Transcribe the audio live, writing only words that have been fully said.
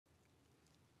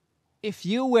If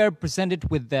you were presented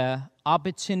with the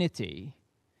opportunity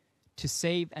to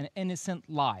save an innocent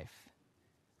life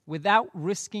without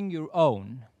risking your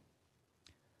own,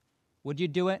 would you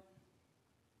do it?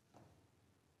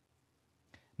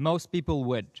 Most people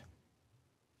would.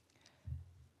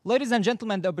 Ladies and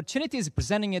gentlemen, the opportunity is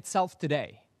presenting itself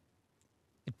today.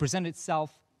 It presented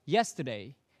itself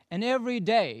yesterday and every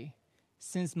day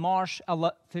since March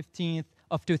 15th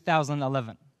of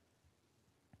 2011.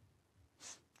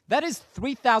 That is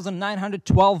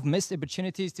 3,912 missed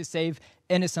opportunities to save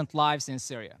innocent lives in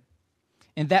Syria.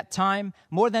 In that time,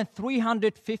 more than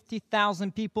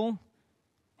 350,000 people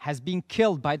has been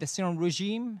killed by the Syrian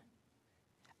regime,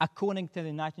 according to the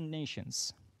United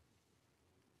Nations.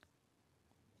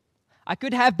 I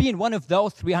could have been one of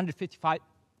those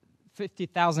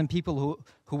 350,000 people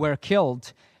who were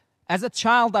killed. As a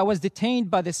child, I was detained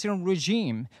by the Syrian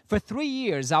regime. For 3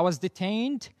 years, I was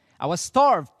detained. I was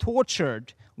starved,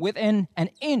 tortured, within an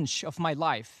inch of my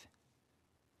life.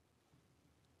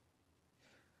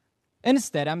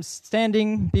 Instead, I'm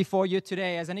standing before you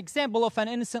today as an example of an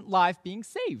innocent life being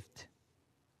saved.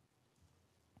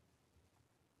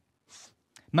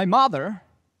 My mother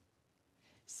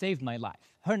saved my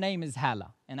life. Her name is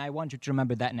Hala, and I want you to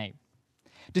remember that name.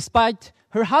 Despite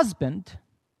her husband,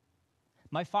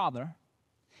 my father,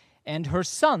 and her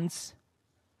sons,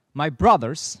 my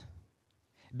brothers,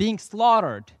 being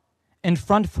slaughtered in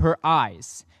front of her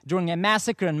eyes during a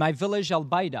massacre in my village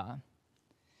Al-Baida,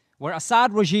 where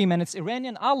Assad regime and its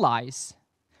Iranian allies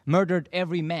murdered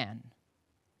every man,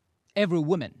 every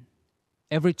woman,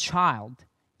 every child,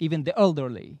 even the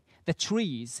elderly, the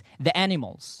trees, the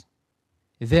animals.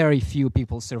 Very few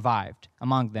people survived.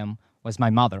 Among them was my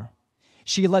mother.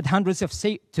 She led hundreds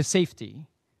to safety,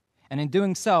 and in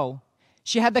doing so,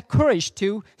 she had the courage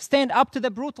to stand up to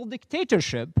the brutal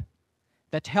dictatorship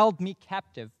that held me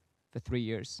captive for 3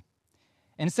 years.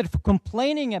 And instead of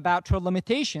complaining about her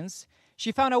limitations,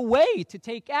 she found a way to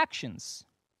take actions.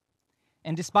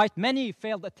 And despite many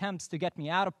failed attempts to get me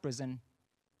out of prison,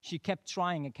 she kept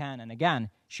trying again and again.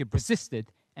 She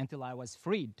persisted until I was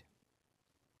freed.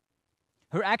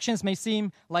 Her actions may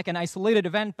seem like an isolated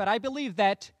event, but I believe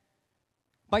that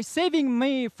by saving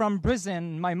me from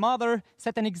prison, my mother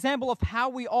set an example of how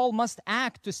we all must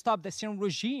act to stop the Syrian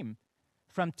regime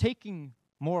from taking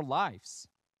more lives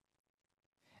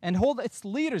and hold its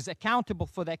leaders accountable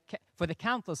for the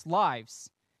countless lives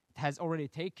it has already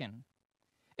taken.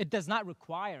 It does not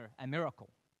require a miracle.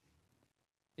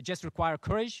 It just requires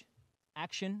courage,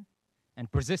 action,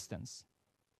 and persistence.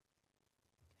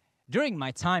 During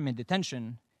my time in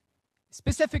detention,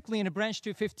 specifically in Branch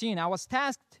 215, I was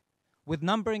tasked with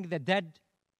numbering the dead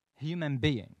human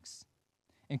beings,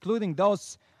 including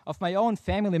those of my own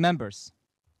family members,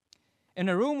 in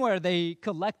a room where they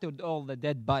collected all the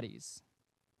dead bodies.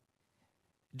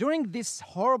 During these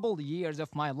horrible years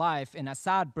of my life in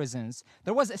Assad prisons,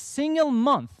 there was a single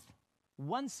month,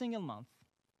 one single month,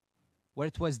 where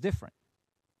it was different.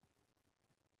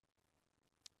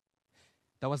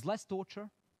 There was less torture.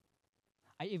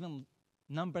 I even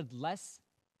numbered less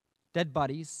dead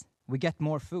bodies. We get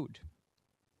more food.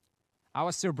 I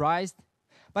was surprised.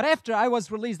 But after I was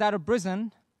released out of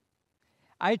prison,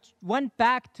 I went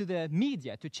back to the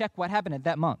media to check what happened at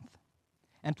that month.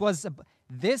 And it was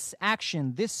this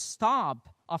action, this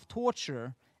stop of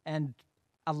torture and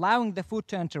allowing the food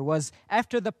to enter was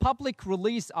after the public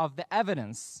release of the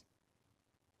evidence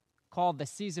called the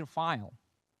Caesar file.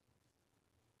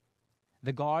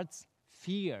 The guards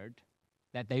feared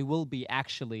that they will be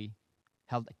actually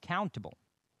held accountable.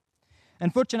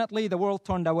 Unfortunately, the world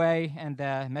turned away and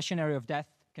the machinery of death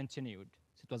continued.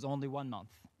 So it was only 1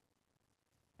 month.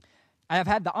 I have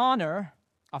had the honor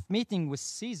of meeting with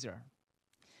Caesar,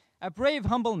 a brave,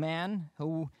 humble man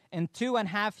who, in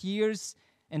 2.5 years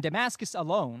in Damascus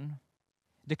alone,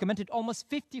 documented almost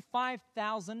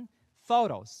 55,000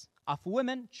 photos of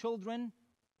women, children,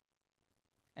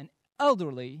 and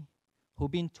elderly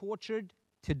who've been tortured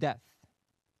to death.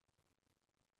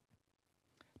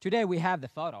 Today we have the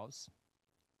photos,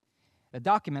 the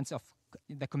documents of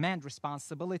the command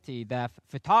responsibility, the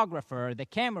photographer, the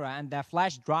camera, and the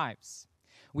flash drives.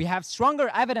 We have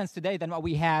stronger evidence today than what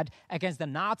we had against the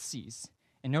Nazis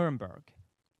in Nuremberg.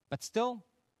 But still,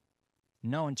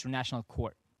 no international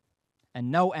court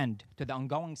and no end to the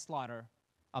ongoing slaughter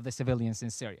of the civilians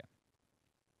in Syria.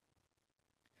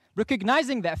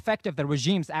 Recognizing the effect of the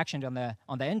regime's action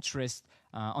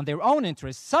on their own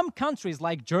interests, some countries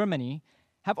like Germany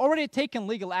have already taken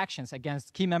legal actions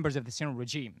against key members of the Syrian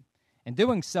regime. In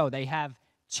doing so, they have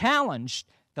challenged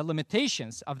the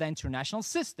limitations of the international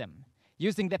system,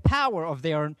 using the power of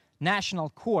their national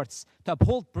courts to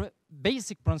uphold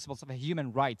basic principles of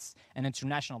human rights and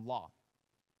international law.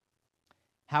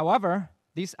 However,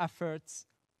 these efforts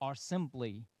are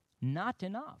simply not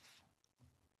enough.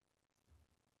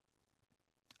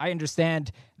 I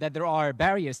understand that there are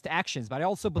barriers to actions, but I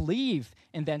also believe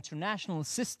in the international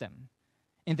system,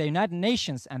 in the United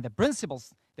Nations and the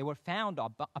principles they were founded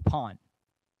upon.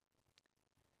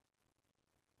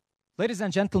 Ladies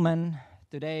and gentlemen,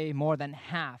 today more than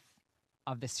half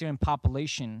of the Syrian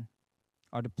population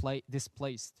are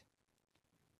displaced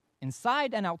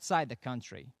inside and outside the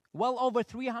country. Well over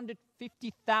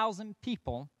 350,000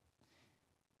 people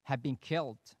have been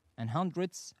killed, and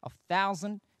hundreds of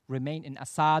thousands remain in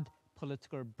Assad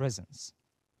political prisons.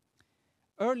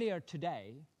 Earlier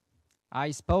today,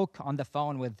 I spoke on the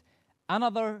phone with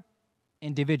another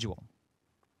individual,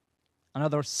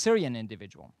 another Syrian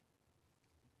individual,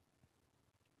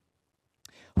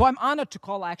 who I'm honored to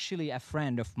call actually a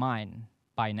friend of mine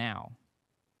by now,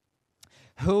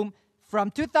 whom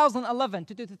from 2011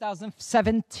 to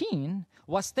 2017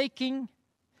 was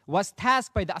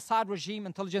tasked by the Assad regime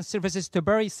intelligence services to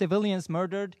bury civilians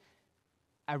murdered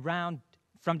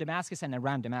from Damascus and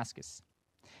around Damascus.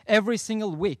 Every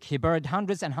single week, he buried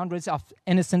hundreds and hundreds of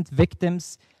innocent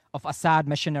victims of Assad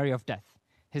machinery of death.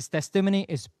 His testimony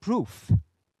is proof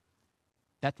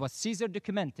that what Caesar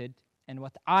documented and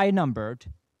what I numbered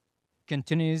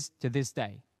continues to this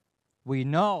day. We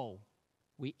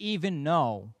even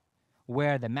know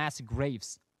where the mass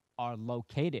graves are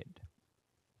located.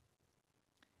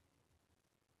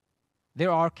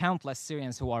 There are countless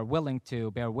Syrians who are willing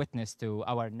to bear witness to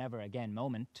our never again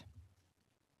moment.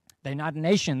 The United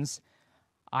Nations,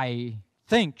 I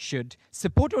think, should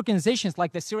support organizations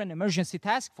like the Syrian Emergency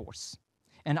Task Force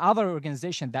and other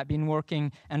organizations that have been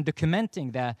working and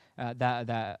documenting the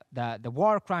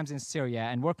war crimes in Syria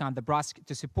and work on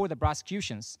to support the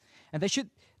prosecutions. And the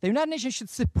United Nations should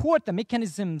support the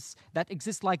mechanisms that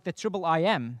exist, like the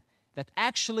IIIM, that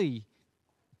actually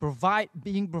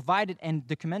being provided and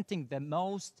documenting the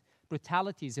most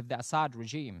brutalities of the Assad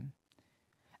regime.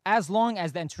 As long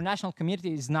as the international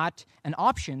community is not an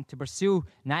option to pursue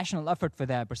national effort for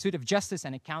the pursuit of justice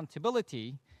and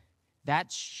accountability,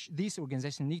 these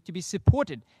organizations need to be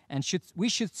supported, and we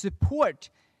should support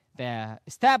the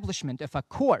establishment of a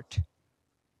court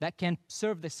that can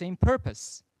serve the same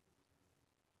purpose.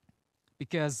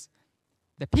 Because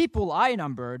the people I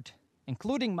numbered,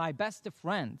 including my best of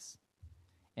friends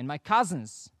and my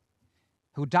cousins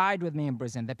who died with me in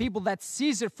prison, the people that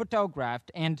Caesar photographed,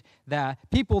 and the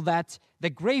people that the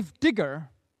grave digger,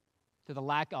 to the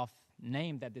lack of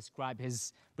name that describe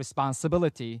his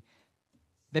responsibility,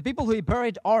 the people who he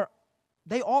buried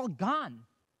they all gone.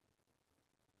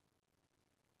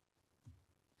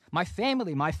 My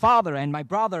family, my father and my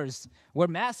brothers were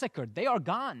massacred. They are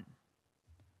gone.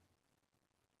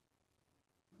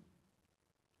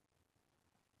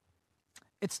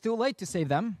 It's too late to save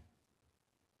them.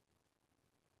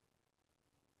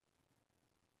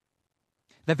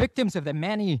 The victims of the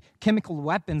many chemical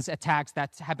weapons attacks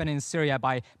that happen in Syria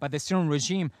by the Syrian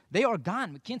regime, they are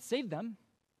gone. We can't save them.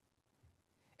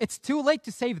 It's too late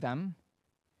to save them.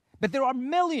 But there are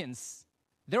millions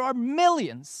that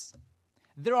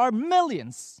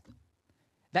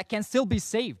can still be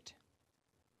saved.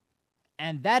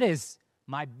 And that is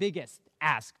my biggest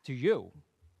ask to you,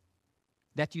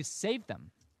 that you save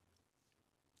them,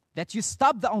 that you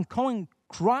stop the ongoing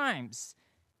crimes,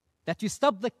 that you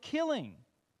stop the killing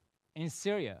in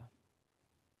Syria.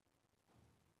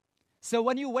 So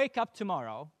when you wake up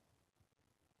tomorrow,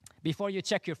 before you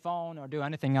check your phone or do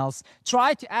anything else,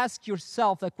 try to ask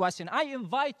yourself the question. I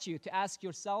invite you to ask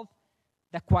yourself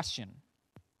the question.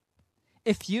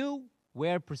 If you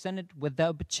were presented with the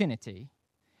opportunity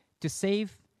to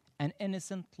save an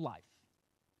innocent life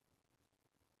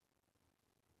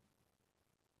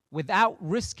without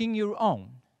risking your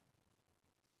own,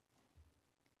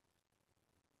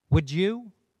 would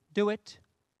you do it?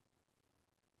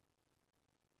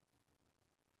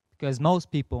 Because most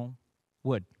people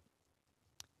would.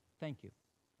 Thank you.